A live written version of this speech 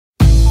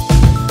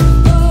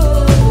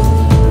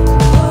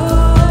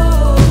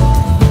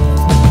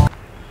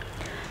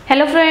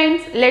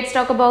let's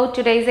talk about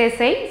today's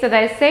essay. So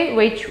the essay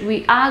which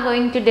we are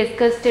going to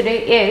discuss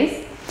today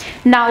is,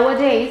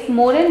 nowadays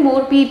more and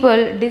more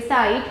people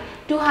decide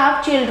to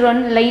have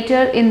children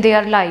later in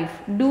their life.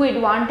 Do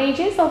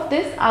advantages of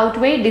this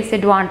outweigh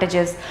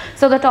disadvantages?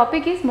 So the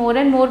topic is, more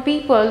and more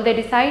people, they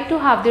decide to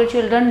have their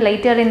children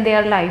later in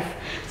their life.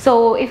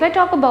 So if I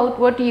talk about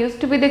what used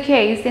to be the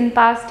case in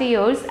past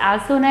years,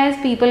 as soon as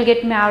people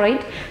get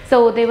married,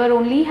 so they were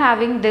only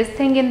having this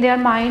thing in their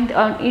mind.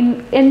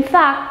 In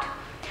fact,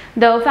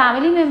 the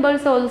family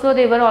members also,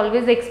 they were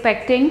always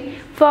expecting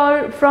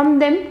from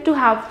them to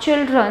have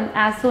children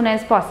as soon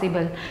as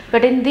possible.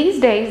 But in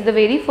these days, the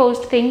very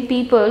first thing,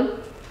 people,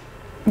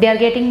 they are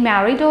getting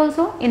married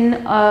also in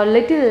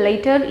little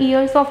later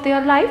years of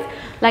their life.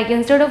 Like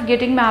instead of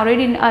getting married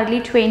in early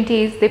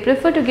 20s, they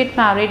prefer to get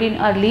married in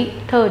early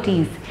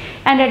 30s.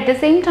 And at the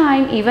same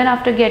time, even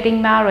after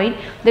getting married,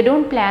 they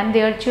don't plan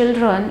their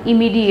children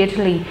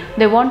immediately.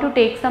 They want to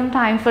take some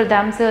time for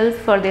themselves,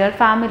 for their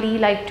family,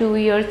 like 2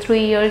 years,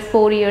 3 years,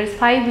 4 years,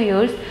 5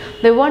 years.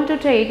 They want to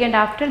take, and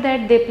after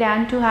that they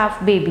plan to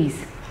have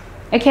babies.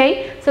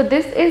 Okay, so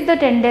this is the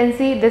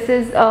tendency, this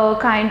is a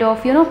kind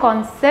of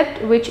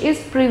concept which is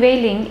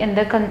prevailing in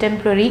the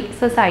contemporary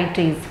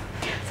societies.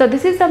 So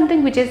this is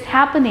something which is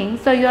happening.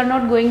 So you are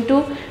not going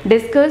to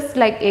discuss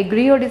like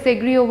agree or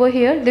disagree over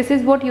here. This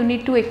is what you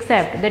need to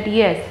accept, that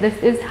yes, this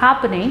is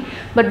happening,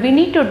 but we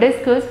need to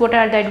discuss what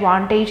are the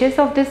advantages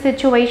of this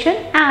situation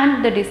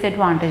and the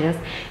disadvantages,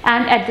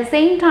 and at the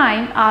same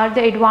time, are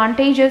the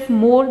advantages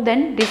more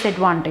than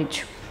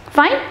disadvantage?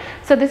 Fine.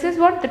 So this is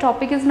what the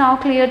topic is now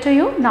clear to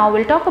you. Now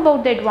we'll talk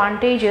about the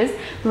advantages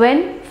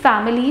when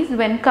families,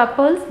 when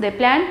couples, they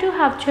plan to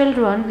have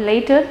children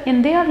later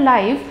in their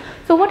life.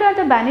 So what are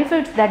the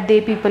benefits that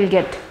they people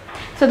get?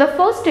 So the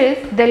first is,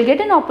 they'll get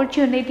an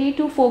opportunity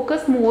to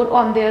focus more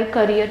on their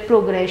career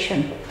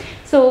progression.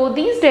 So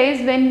these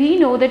days, when we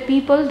know that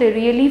people, they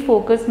really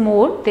focus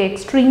more, they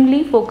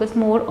extremely focus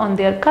more on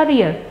their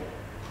career.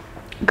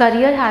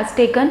 Career has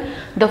taken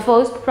the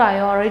first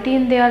priority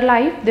in their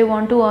life. They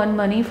want to earn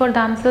money for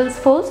themselves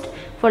first,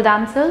 for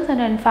themselves,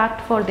 and in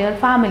fact for their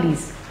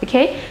families.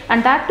 Okay,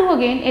 and that too,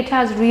 again, it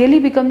has really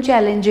become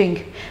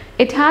challenging.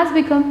 It has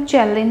become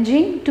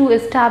challenging to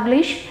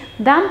establish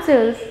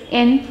themselves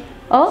in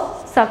a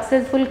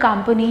successful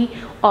company,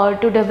 or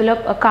to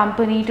develop a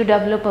company, to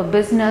develop a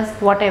business,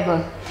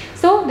 whatever.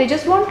 So they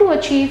just want to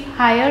achieve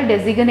higher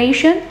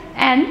designation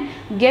and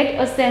get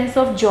a sense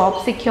of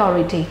job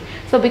security.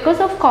 So because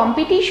of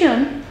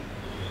competition,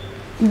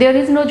 there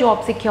is no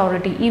job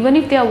security. Even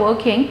if they are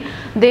working,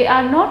 they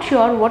are not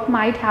sure what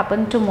might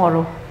happen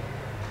tomorrow.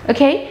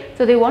 Okay,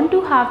 so they want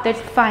to have that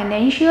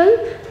financial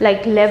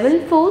like level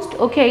first.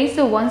 Okay,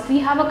 so once we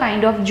have a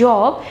kind of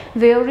job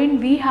wherein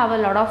we have a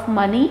lot of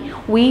money,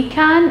 we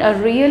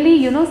can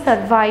really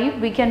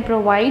survive, we can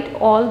provide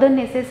all the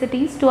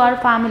necessities to our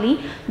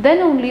family, then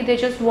only they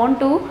just want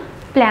to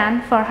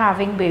plan for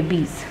having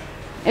babies.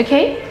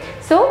 Okay,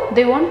 so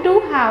they want to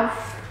have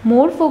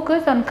more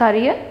focus on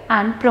career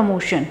and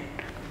promotion,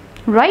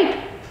 right?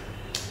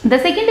 The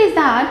second is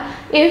that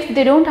if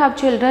they don't have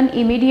children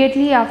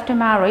immediately after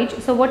marriage,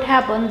 so what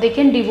happens, they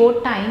can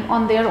devote time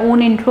on their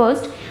own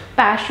interest,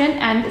 passion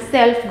and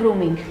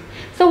self-grooming.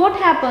 So what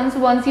happens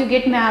once you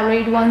get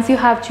married, once you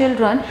have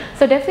children?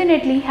 So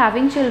definitely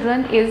having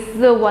children is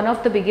one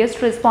of the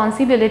biggest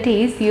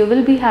responsibilities you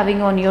will be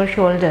having on your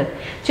shoulder.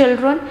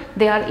 Children,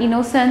 they are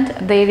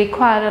innocent, they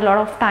require a lot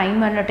of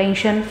time and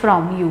attention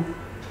from you.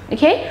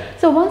 Okay,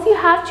 so once you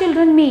have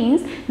children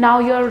means now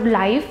your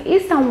life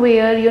is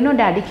somewhere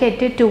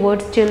dedicated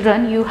towards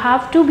children. You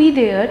have to be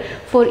there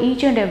for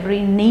each and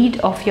every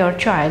need of your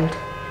child.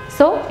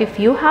 So if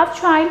you have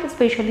child,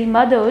 especially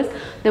mothers,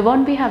 they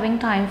won't be having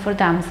time for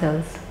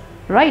themselves,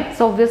 right?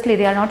 So obviously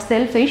they are not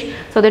selfish,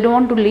 so they don't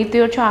want to leave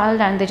their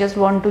child and they just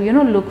want to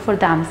look for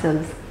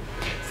themselves.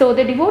 So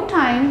they devote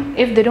time.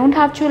 If they don't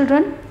have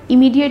children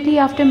immediately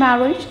after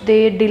marriage,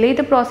 they delay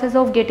the process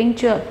of getting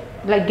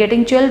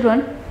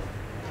children.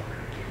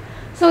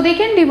 So they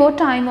can devote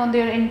time on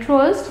their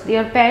interest,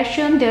 their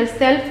passion, their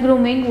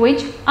self-grooming,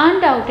 which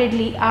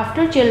undoubtedly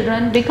after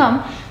children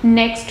become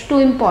next to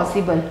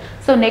impossible.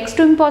 So next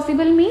to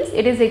impossible means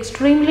it is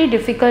extremely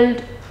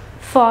difficult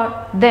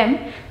for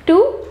them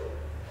to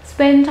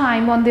spend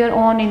time on their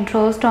own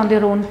interest, on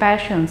their own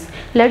passions.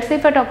 Let's say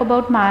if I talk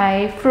about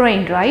my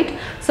friend, right?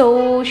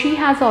 So she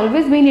has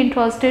always been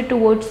interested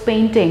towards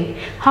painting.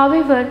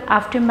 However,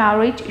 after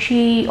marriage,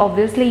 she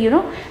obviously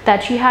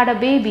that she had a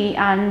baby,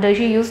 and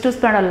she used to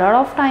spend a lot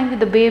of time with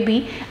the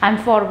baby and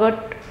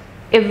forgot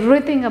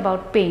everything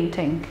about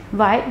painting.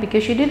 Why?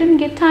 Because she didn't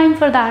get time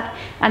for that,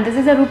 and this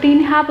is a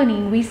routine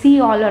happening. We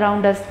see all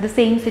around us the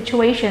same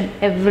situation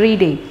every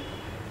day.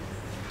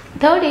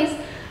 Third is,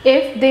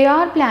 if they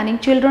are planning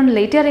children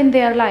later in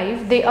their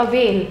life, they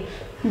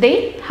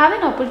have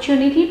an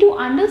opportunity to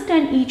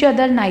understand each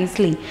other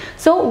nicely.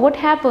 So what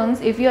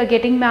happens if you are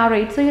getting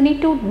married? So you need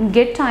to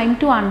get time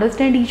to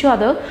understand each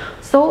other.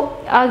 So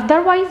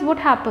otherwise what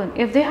happens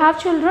if they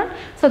have children?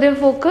 So their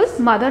focus,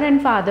 mother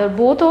and father,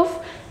 both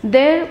of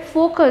their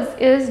focus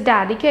is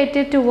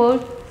dedicated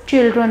towards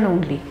children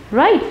only,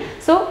 right?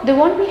 So they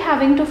won't be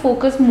having to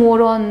focus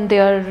more on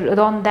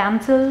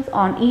themselves,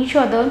 on each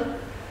other.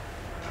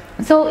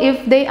 So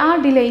if they are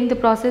delaying the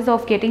process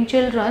of getting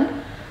children,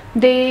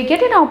 they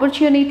get an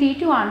opportunity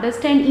to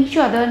understand each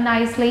other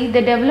nicely.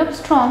 They develop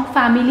strong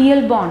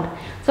familial bond.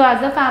 So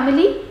as a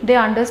family, they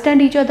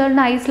understand each other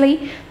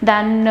nicely.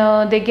 Then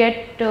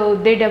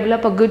they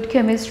develop a good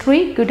chemistry,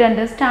 good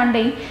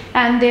understanding,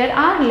 and there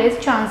are less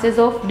chances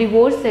of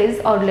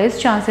divorces or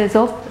less chances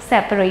of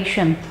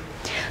separation.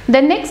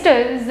 The next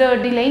is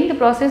delaying the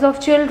process of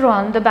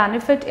children. The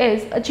benefit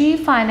is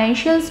achieve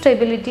financial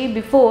stability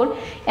before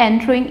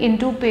entering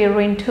into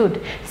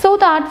parenthood, so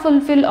that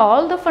fulfill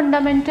all the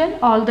fundamental,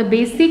 all the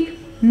basic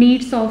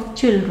needs of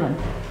children.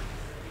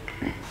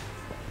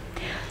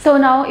 So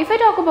now if I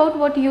talk about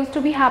what used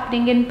to be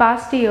happening in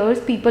past years,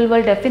 people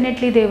were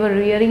they were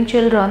rearing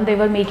children, they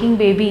were making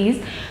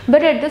babies,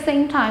 but at the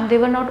same time they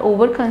were not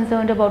over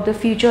concerned about the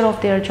future of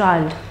their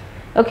child.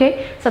 Okay,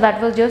 so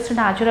that was just a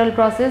natural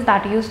process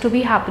that used to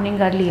be happening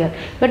earlier.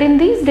 But in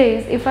these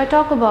days, if I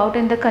talk about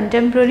in the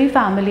contemporary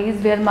families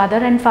where mother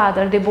and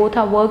father, they both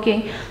are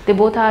working, they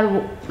both are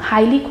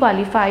highly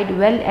qualified,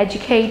 well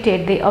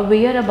educated, they are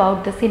aware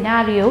about the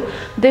scenario,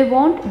 they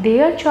want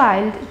their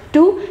child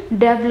to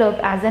develop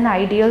as an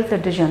ideal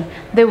citizen.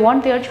 They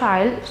want their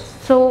child,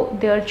 so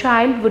their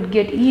child would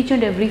get each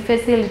and every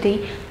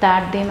facility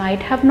that they might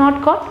have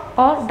not got,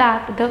 or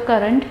that the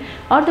current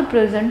or the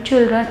present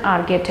children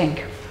are getting.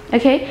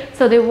 Okay,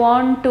 so they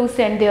want to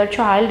send their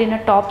child in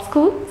a top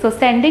school. So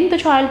sending the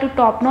child to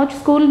top-notch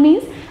school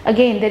means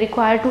again they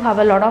require to have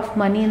a lot of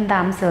money in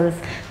themselves,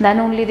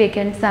 then only they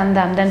can send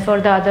them. Then for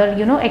the other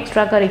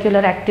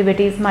extracurricular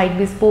activities, might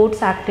be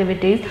sports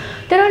activities,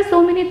 there are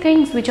so many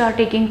things which are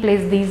taking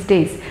place these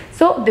days.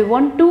 So they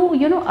want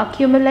to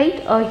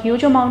accumulate a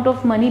huge amount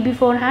of money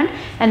beforehand,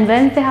 and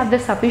when they have the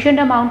sufficient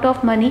amount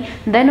of money,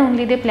 then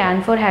only they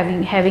plan for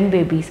having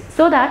babies,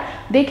 so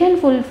that they can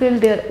fulfill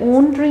their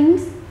own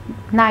dreams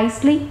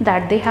nicely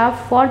that they have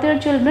for their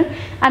children.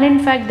 And in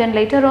fact then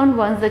later on,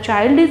 once the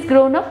child is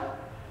grown up,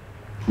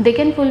 they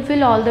can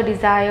fulfill all the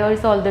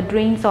desires, all the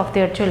dreams of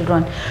their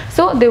children.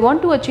 So they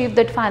want to achieve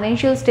that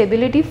financial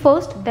stability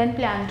first, then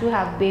plan to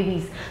have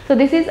babies. So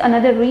this is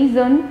another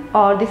reason,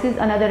 or this is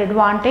another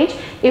advantage.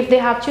 If they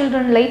have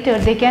children later,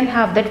 they can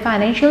have that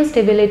financial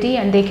stability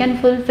and they can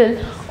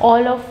fulfill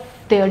all of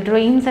their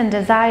dreams and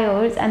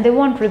desires, and they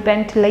won't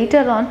repent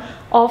later on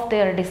of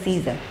their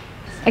decision.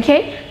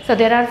 Okay, so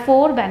there are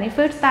 4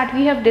 benefits that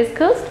we have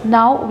discussed.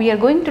 Now we are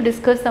going to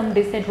discuss some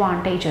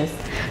disadvantages.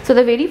 So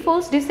the very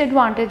first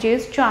disadvantage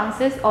is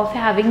chances of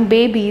having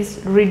babies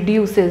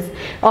reduces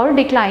or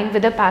decline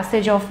with the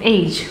passage of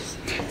age.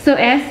 So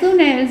as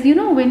soon as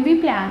when we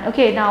plan,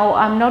 okay, now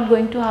I'm not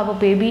going to have a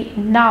baby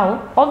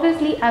now,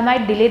 obviously I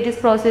might delay this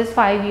process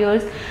 5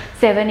 years,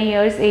 7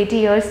 years, 8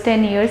 years,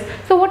 10 years.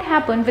 So what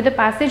happened with the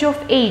passage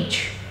of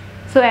age?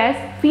 So as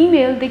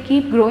female, they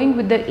keep growing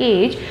with the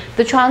age,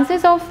 the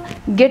chances of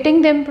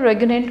getting them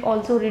pregnant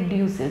also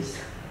reduces.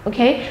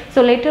 Okay,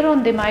 so later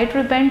on they might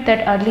repent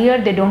that earlier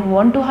they don't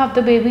want to have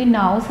the baby.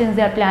 Now since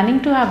they are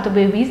planning to have the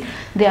babies,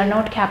 they are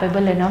not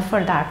capable enough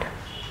for that.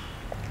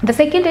 The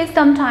second is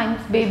sometimes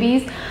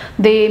babies,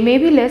 they may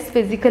be less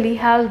physically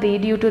healthy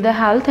due to the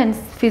health and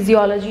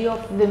physiology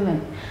of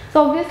women.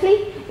 So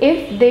obviously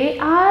if they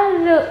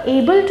are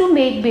able to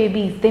make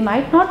babies, they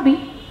might not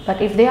be, but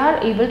if they are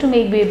able to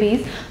make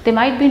babies, they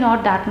might be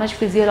not that much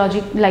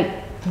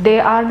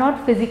they are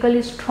not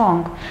physically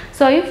strong.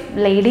 So if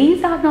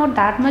ladies are not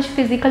that much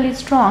physically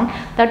strong,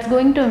 that's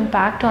going to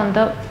impact on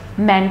the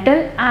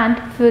mental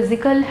and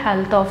physical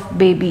health of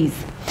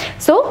babies.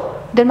 So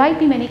there might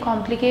be many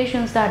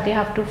complications that they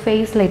have to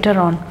face later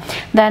on.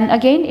 Then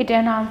again, it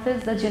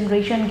enhances the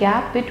generation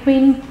gap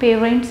between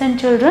parents and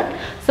children.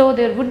 So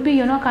there would be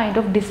kind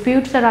of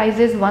disputes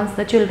arises once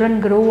the children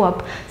grow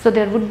up. So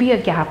there would be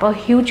a gap, a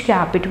huge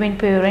gap between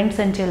parents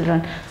and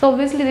children. So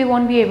obviously they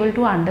won't be able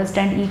to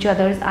understand each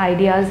other's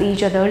ideas,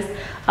 each other's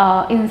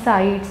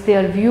insights,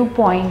 their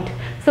viewpoint.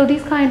 So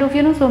these kind of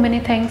so many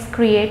things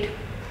create,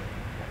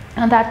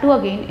 and that too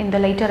again in the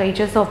later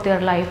ages of their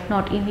life,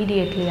 not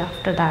immediately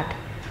after that.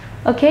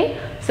 Okay,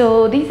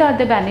 so these are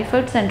the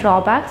benefits and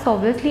drawbacks.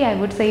 Obviously I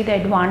would say the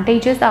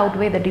advantages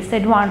outweigh the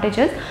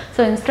disadvantages.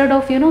 So instead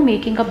of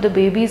making up the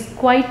babies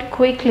quite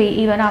quickly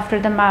even after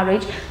the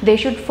marriage, they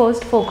should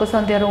first focus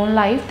on their own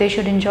life. They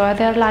should enjoy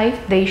their life,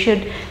 they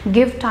should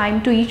give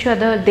time to each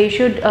other, they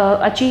should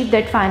achieve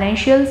that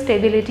financial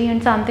stability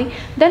and something,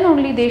 then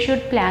only they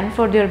should plan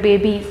for their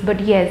babies. But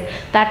yes,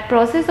 that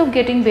process of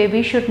getting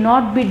babies should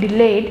not be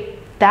delayed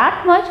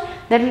that much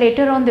that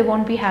later on they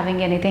won't be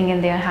having anything in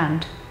their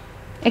hand.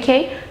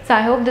 Okay, so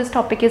I hope this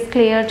topic is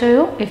clear to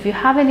you. If you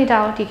have any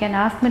doubt, you can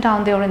ask me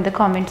down there in the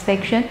comment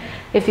section.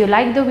 If you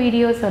like the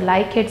video, so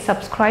like it,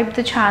 subscribe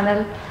the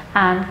channel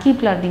and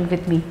keep learning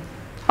with me.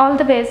 All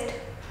the best.